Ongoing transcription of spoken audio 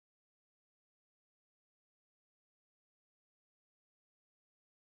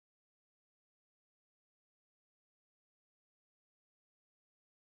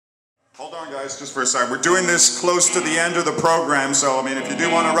Hold on, guys, just for a second. We're doing this close to the end of the program, so, I mean, if you do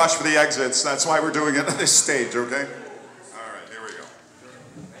want to rush for the exits, that's why we're doing it at this stage, okay? All right, here we go.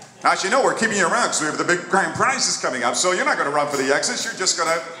 Actually, no, we're keeping you around because we have the big grand prizes coming up, so you're not going to run for the exits. You're just going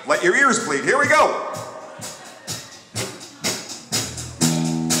to let your ears bleed. Here we go.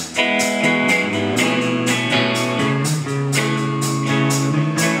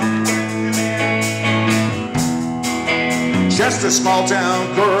 Just a small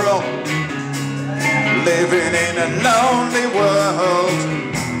town girl living in a lonely world.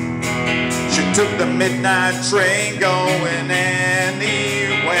 She took the midnight train going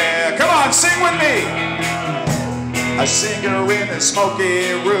anywhere. Come on, sing with me. I sing her in a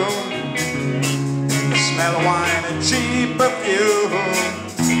smoky room, the smell of wine and cheap perfume.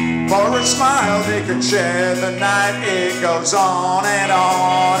 For a smile they could share the night. It goes on and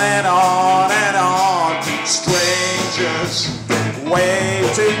on and on and on. Strangers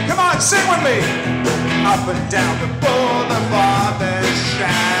waiting. Come on, sing with me. Up and down the boulevard, there's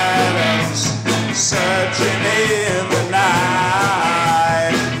shadows searching in the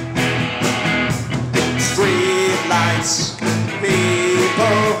night. Street lights,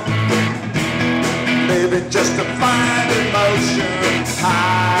 people living just to find emotion,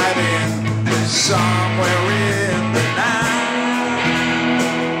 hiding somewhere in the night.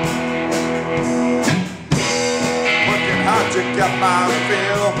 Working hard to get my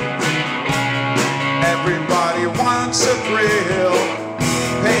fill. Everybody wants a thrill,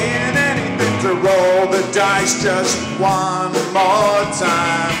 paying anything to roll the dice just one more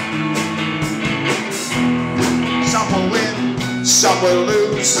time. Some will win, some will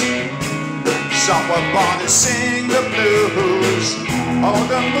lose. Some were born to sing the blues. Oh,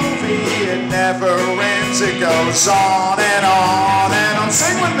 the movie, it never ends. It goes on and on and on.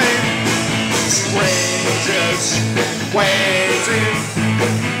 Sing with me. Strangers waiting.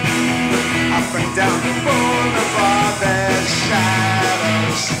 Up and down the boulevard, there's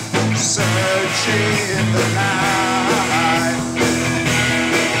shadows searching in the night.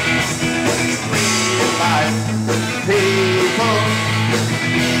 Street light, people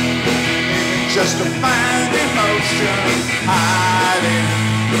just to find emotion, hiding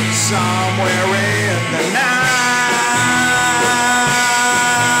somewhere in the night.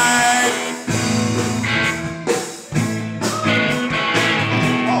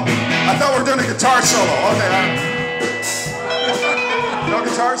 Oh, I thought we were doing a guitar solo. Okay, no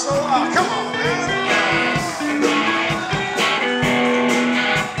guitar solo? Oh, come on, man.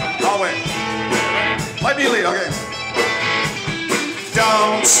 Oh, wait. Let me lead, okay.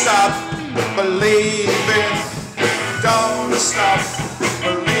 Don't stop believing, don't stop